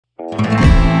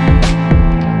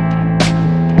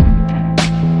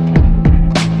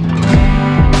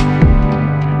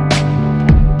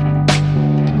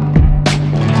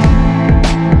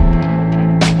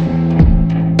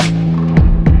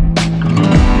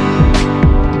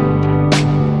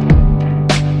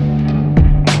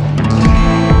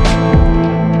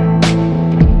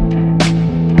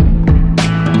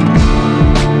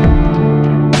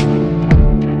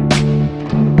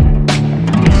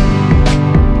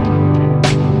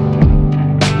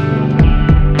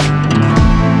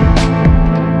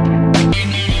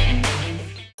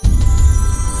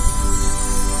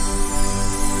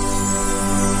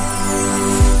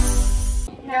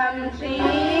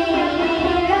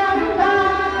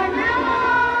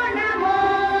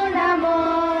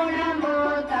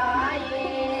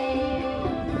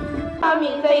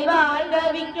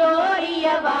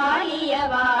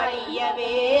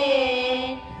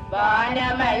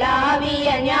காவிய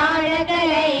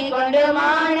ஞானங்களை கொண்டு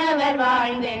மாணவர்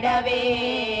வாழ்ந்திடவே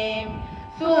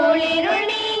சூழிருள்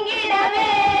நீங்கிடவே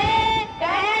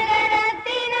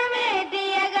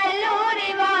கனகரத்தினமேற்றிய கல்லூரி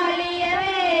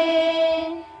வாழியவே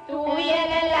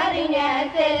தூயகள் அறிஞர்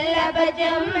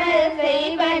செல்லபஜம்மல்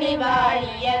செய்வனி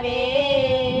வாழியவே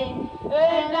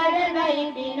கடல்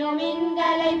வைப்பினும்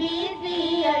மின்களை வீசி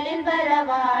அழில் வர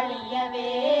வாழியவே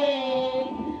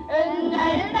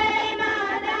எங்கள் தலை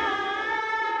மாதா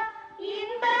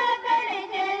இன்ப கடை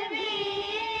செல்வி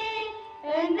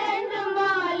என்றென்றும்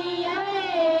வாழியவே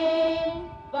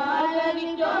வாழ்க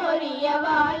விக்டோரிய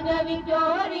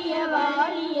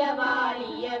வாழிய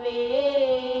வாழியவே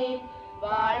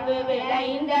வாழ்வு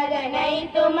விளைந்ததனை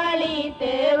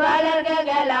துமளித்து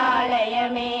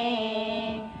வளர்கலாலயமே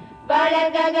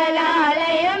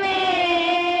வளர்கலாலயமே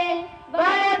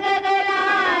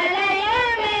வளர்கலாலயமே.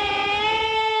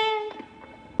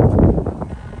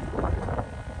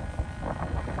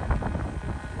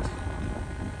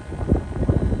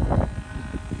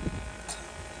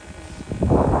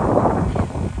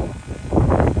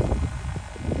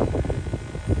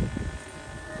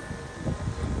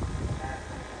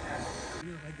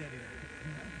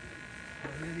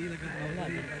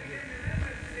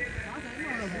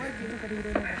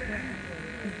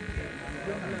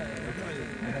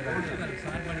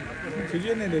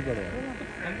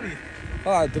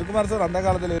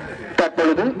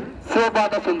 தற்பொழுது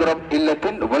சிவபாத சுந்தரம்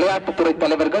இல்லத்தின் விளையாட்டுத்துறை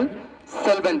தலைவர்கள்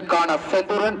செல்வன் கான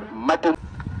செந்தூரன் மற்றும்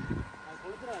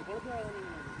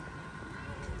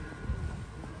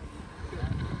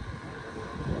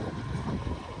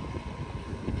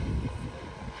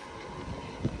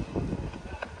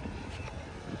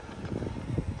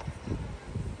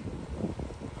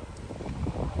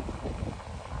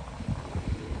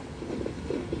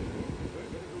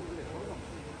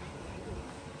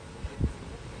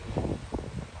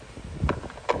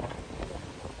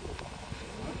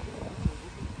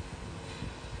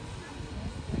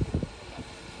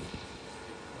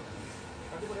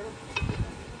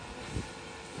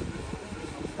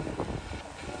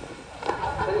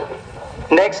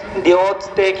Next, the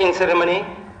oath-taking ceremony,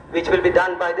 which will be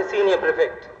done by the senior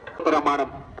prefect.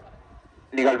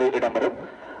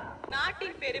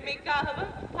 நாட்டின்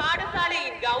பெருமைக்காகவும்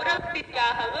பாடசாலையின்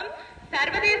கௌரவத்திற்காகவும்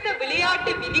சர்வதேச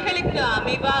விளையாட்டு விதிகளுக்கு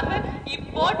அமைவாக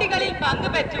இப்போட்டிகளில் பங்கு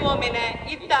பெற்றுவோம் என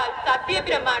இத்தால் சத்திய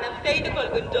பிரமாணம் செய்து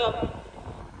கொள்கின்றோம்.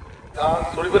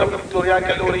 சுழிபுரம் விக்டோரியா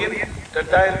கல்லூரியின்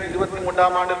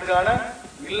 2023ஆம் ஆண்டிற்கான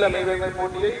இல்ல மேலாண்மை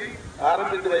போட்டியை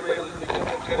ஆரம்பித்து வைப்பதில் மிக்க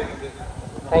மகிழ்ச்சி அடைகின்றேன்.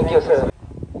 Thank you, sir.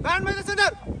 Man by the center.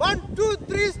 1, 2,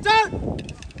 3, start.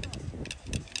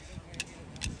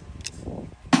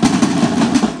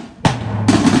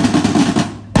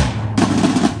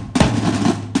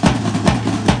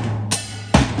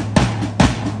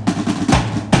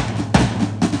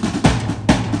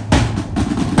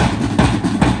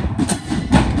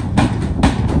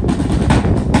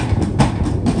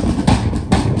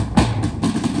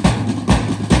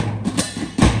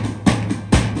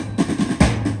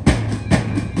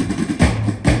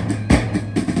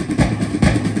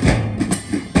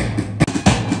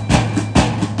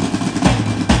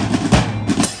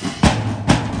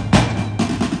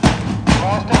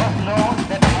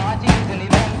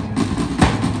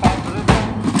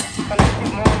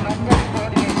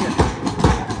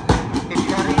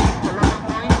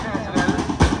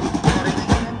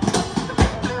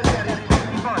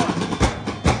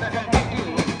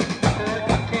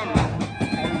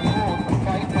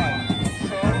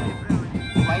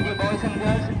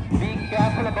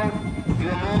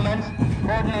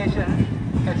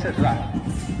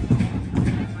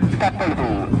 தற்பொழுது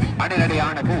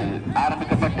அணிநடையானது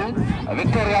ஆரம்பிக்கப்பட்டு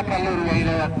விக்டோரியா கல்லூரி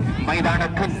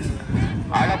மைதானத்தின்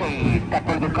அளவை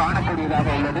தற்பொழுது காணக்கூடியதாக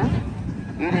உள்ளது.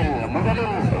 இதில்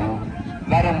முதலில்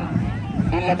வரும்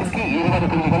இல்லத்துக்கு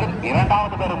 20 புள்ளிகளும்,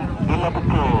 இரண்டாவது வரும்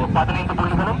இல்லத்துக்கு 15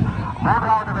 புள்ளிகளும்,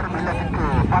 மூன்றாவது வரும் இல்லத்துக்கு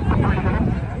 10 புள்ளிகளும்,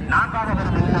 நான்காவது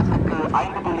வரும் இல்லத்துக்கு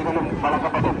 5 புள்ளிகளும்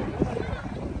வழங்கப்படும்.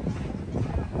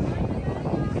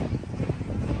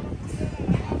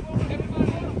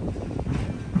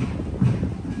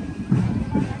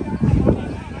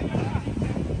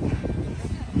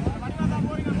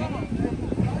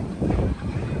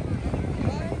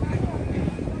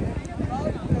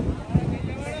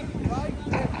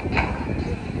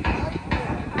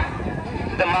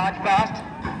 The march past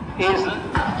is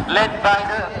led by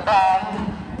the band,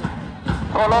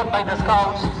 followed by the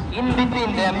scouts. In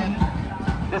between them,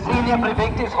 the senior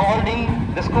prefect is holding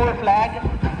the school flag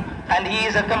and he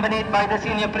is accompanied by the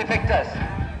senior prefectors.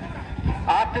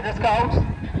 After the scouts,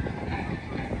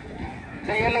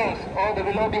 the yellows or the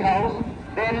willoughby house,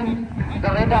 then the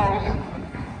red house,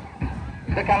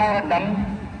 the Kalavattam,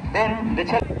 then the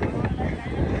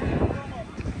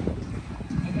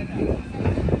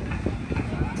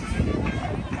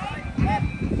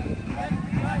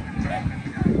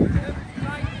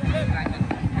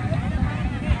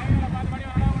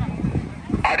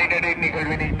அடிக்கடி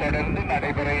நிகழ்வினை தொடர்ந்து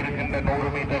நடைபெற இருக்கின்ற 100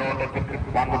 metre ஓட்டத்திற்கு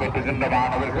பங்கு பெற்றுகின்ற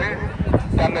மாணவர்கள்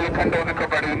தங்களுக்கு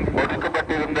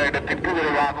ஒதுக்கப்பட்டிருந்த இடத்திற்கு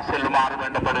விரைவாக செல்லுமாறு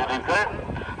வேண்டப்படுகிறீர்கள்.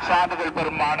 சான்றிதழ்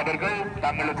பெறும் மாணவர்கள்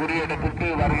தங்களுக்குரிய இடத்திற்கு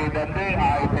வருகை தந்து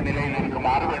ஆயத்த நிலையில்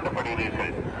இருக்குமாறு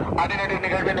வேண்டப்படுகிறீர்கள். அடிக்கடி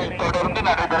நிகழ்வினை தொடர்ந்து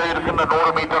நடைபெற இருக்கின்ற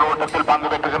 100 மீட்டர் ஓட்டத்தில் பங்கு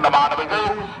பெற்றுகின்ற மாணவர்கள்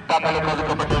தங்களுக்கு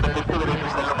ஒதுக்கப்பட்ட இடத்திற்கு விரைந்து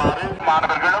செல்லுமாறு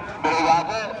மாணவர்களும் விரைவாக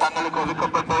தங்களுக்கு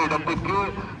ஒதுக்கப்பட்ட இடத்திற்கு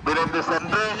விரைந்து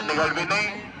சென்று நிகழ்வினை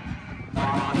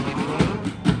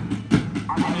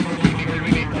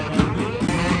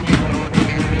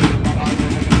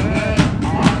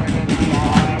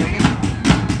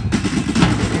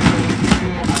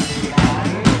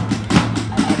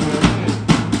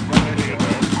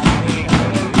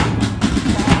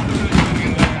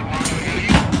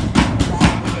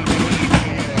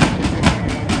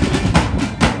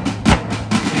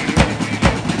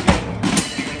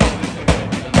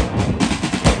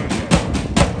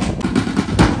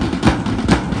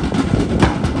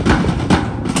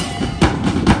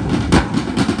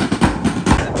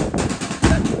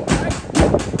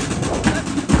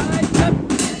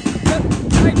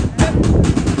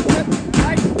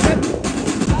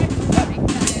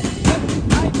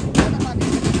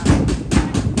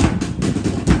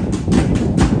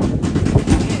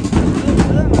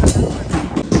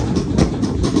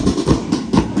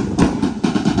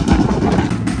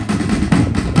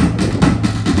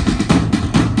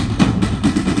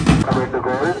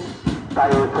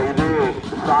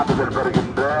சான்றிதழ்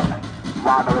பெறுகின்ற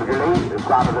மாணவர்களை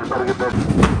சான்றிதழ் பெறுகின்ற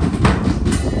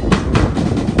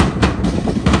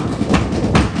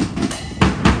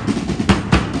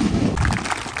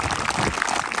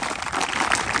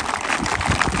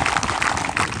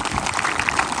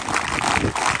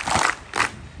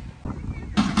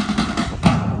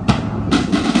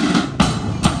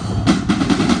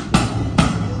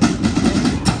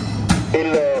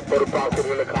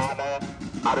பொறுப்பாசிரியர்களுக்கான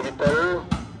அறிவித்தல்.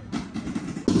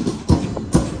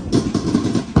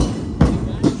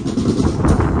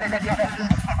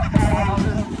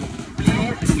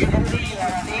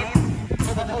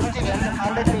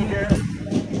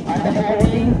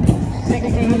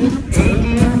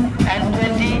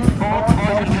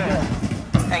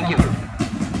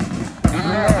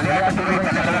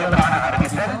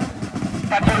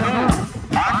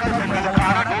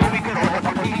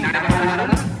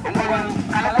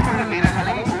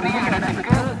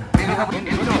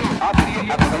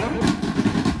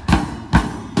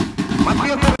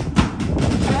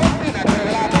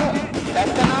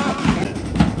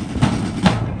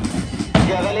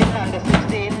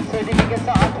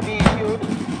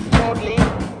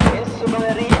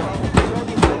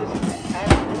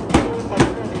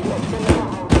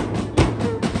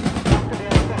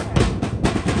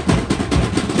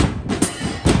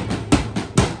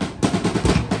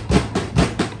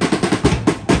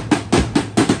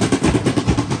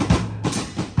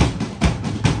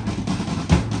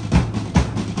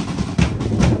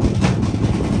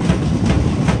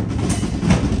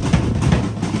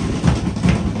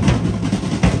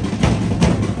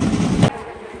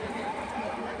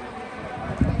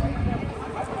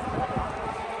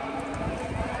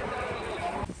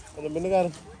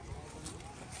 மின்னுகாரம்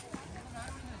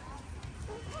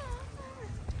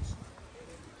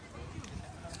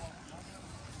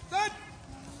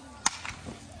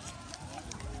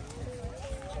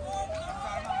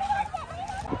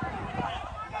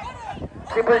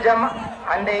triple jump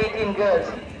under 18 girls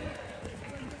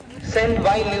sent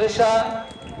by Nirusha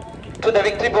to the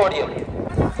victory podium.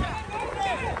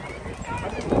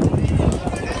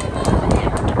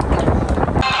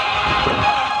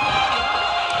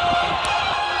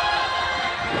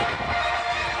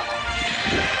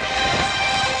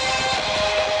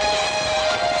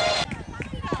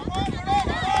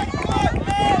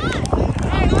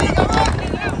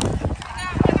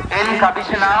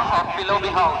 Kabishana of below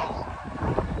the house.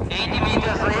 80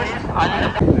 meters race under.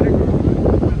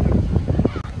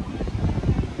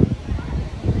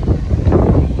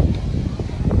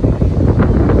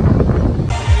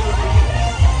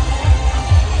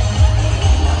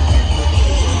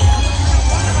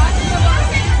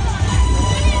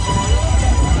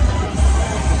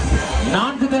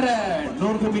 நான்கு தர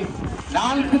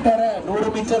 100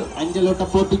 மீட்டர் அஞ்சலோட்ட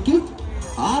போட்டிக்கு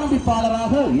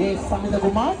ஆரம்பிப்பாளராக ஏ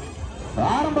சமிதகுமார்,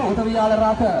 ஆரம்ப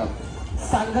உதவியாளராக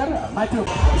சங்கர் மற்றும்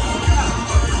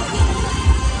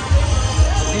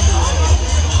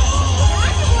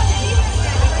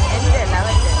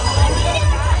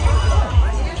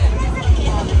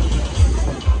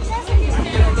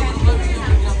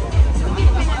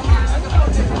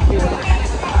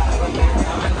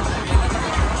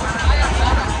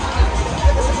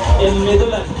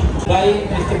Medulan by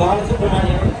Mr.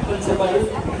 Balasubramanian, Principal,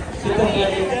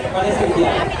 Sitangani,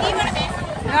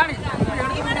 Padasivya.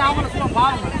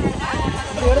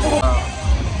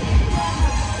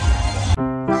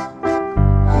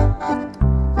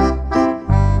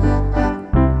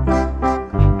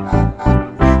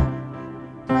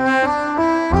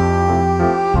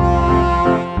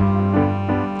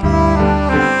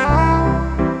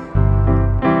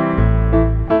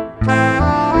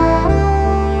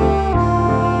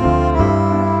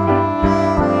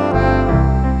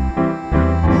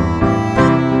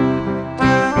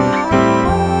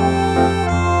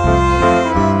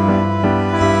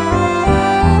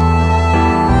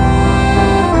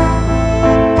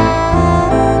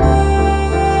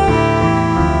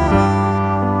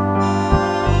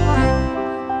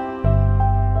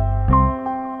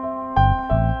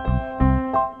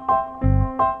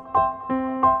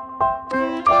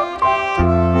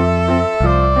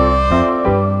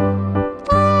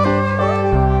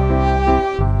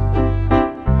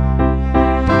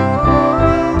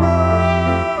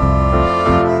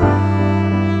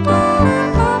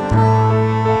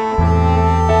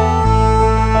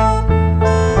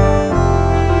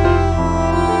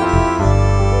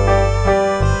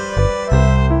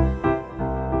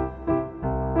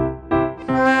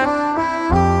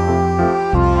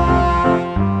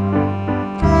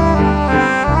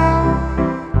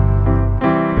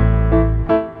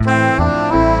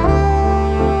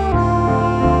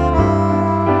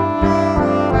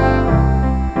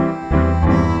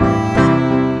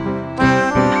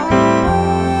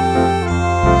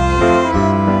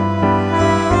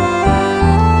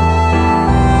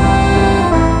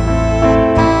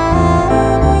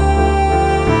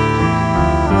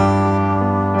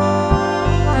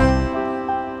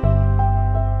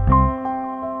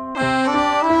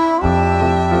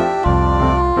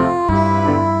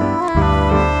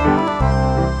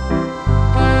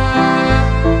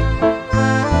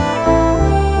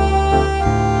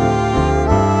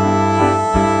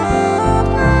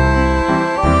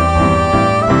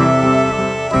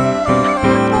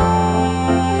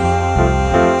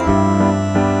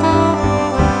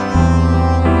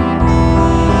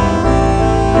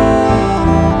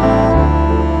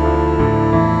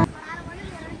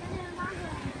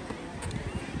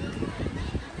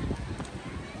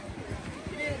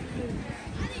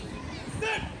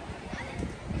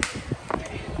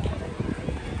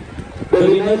 The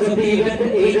winners of the event,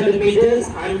 800 meters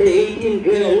and 18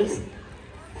 girls.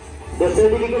 The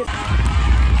certificate.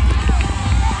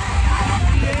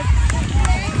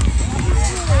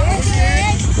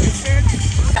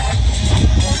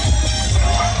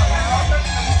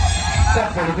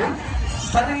 தற்பொழுது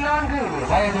 14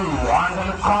 வயது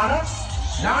ஆண்களுக்கான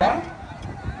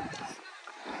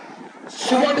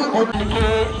சுவடு ஒன்றுக்கு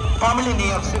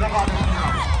தமிழினியர்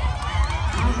சிவகாமியினர்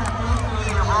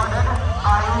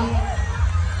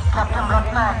Captain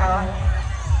Ratnagar,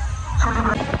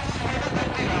 Chulipuram.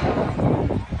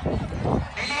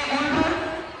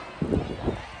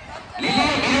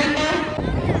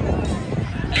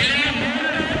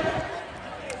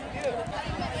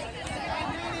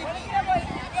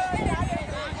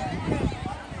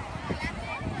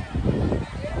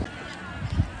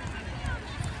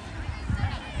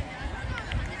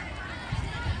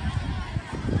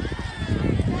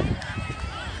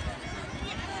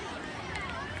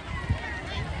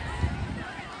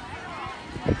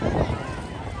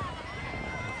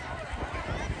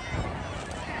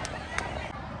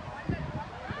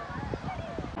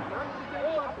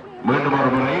 மீண்டும் ஒரு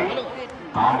முறை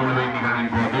தாம்பூலை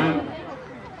நிகழ்வின் போது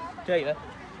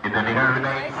இந்த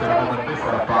நிகழ்வினை சிறப்பு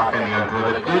சிறப்பாக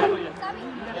நிகழ்த்துவதற்கு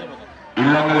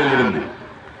இல்லங்களில் இருந்து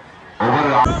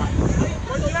ஒவ்வொரு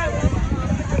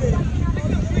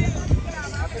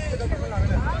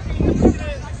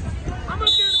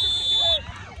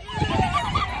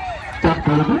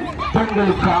தற்பொழுது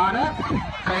பெண்களுக்கான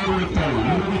கைவிழுத்தல்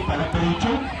இறுதி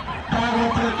பலப்பரீட்சை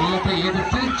காவல்துறை நிலத்தை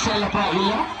எதிர்த்து செல்லப்பா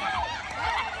இல்ல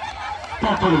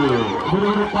தற்பொழுது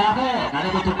விறுவிறுப்பாக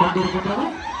நடைபெற்றுக் கொண்டிருக்கின்றது.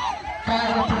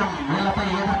 காவல்துறை நிலத்தை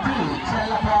எதிர்த்து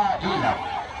செல்லப்பா இல்ல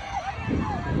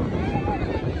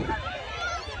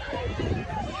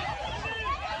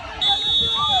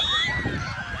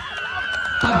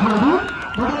தற்பொழுது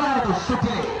முதலாவது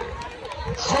சுற்றிலே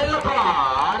செல்லப்பா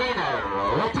அணியினர்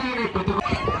வெற்றியினை பெற்றுக்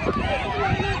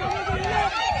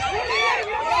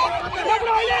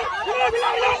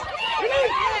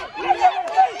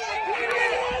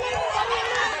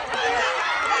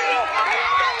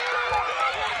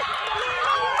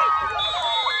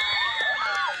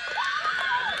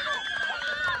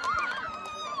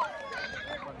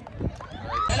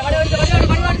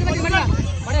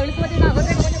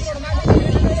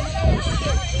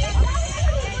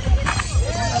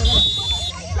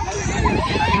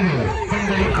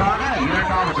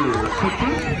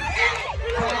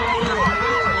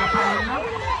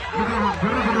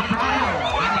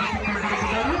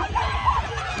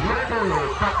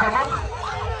பக்கமும்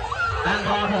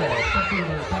நன்றாக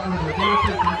தங்களுடைய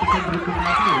கோலத்தை காட்டிக்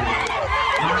கொண்டிருக்கிறார்கள்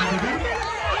மாணவர்கள்.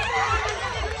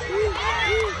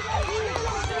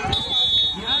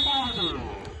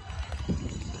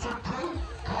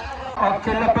 of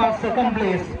Chulipuram second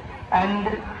place and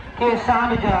K.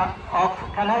 Shanuja of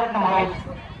Kanaratamai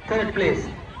third place.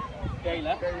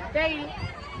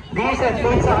 These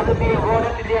athletes are to be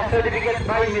awarded with their certificate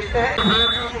by Mr.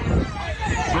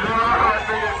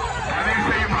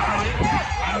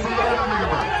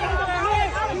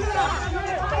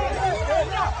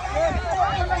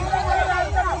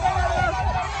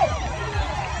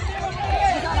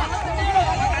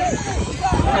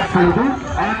 அப்பொழுது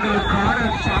ஆண்களுக்கான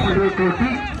சாப்பிடுவை போட்டி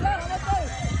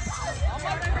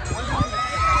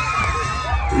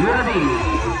இறுதி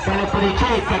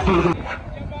பலப்பரீட்சை தற்பொழுது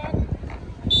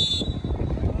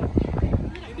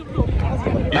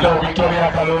விக்டோரியா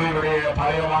கல்லூரியுடைய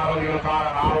பழைய மாணவர்களுக்கான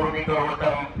 400 மீட்டர்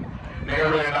ஓட்டம்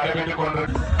நிகழ்வு நடைபெற்றுக் கொண்டு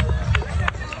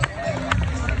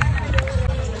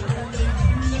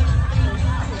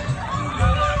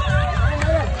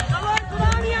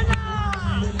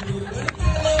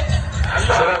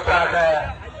சிறப்பாக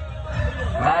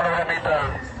 400 மீட்டர்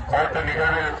ஓட்ட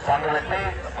நிகழ்வில் பங்கு பெற்று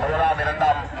 1ஆம்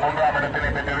 2ஆம் 3ஆம் இடத்தினை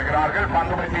பெற்றிருக்கிறார்கள்.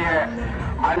 பங்கு பெற்றிய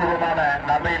அனுபவமான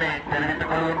நன்மையினை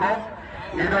தெரிவித்துக் கொள்கின்றோம்.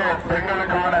 இது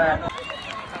பெண்களுக்கான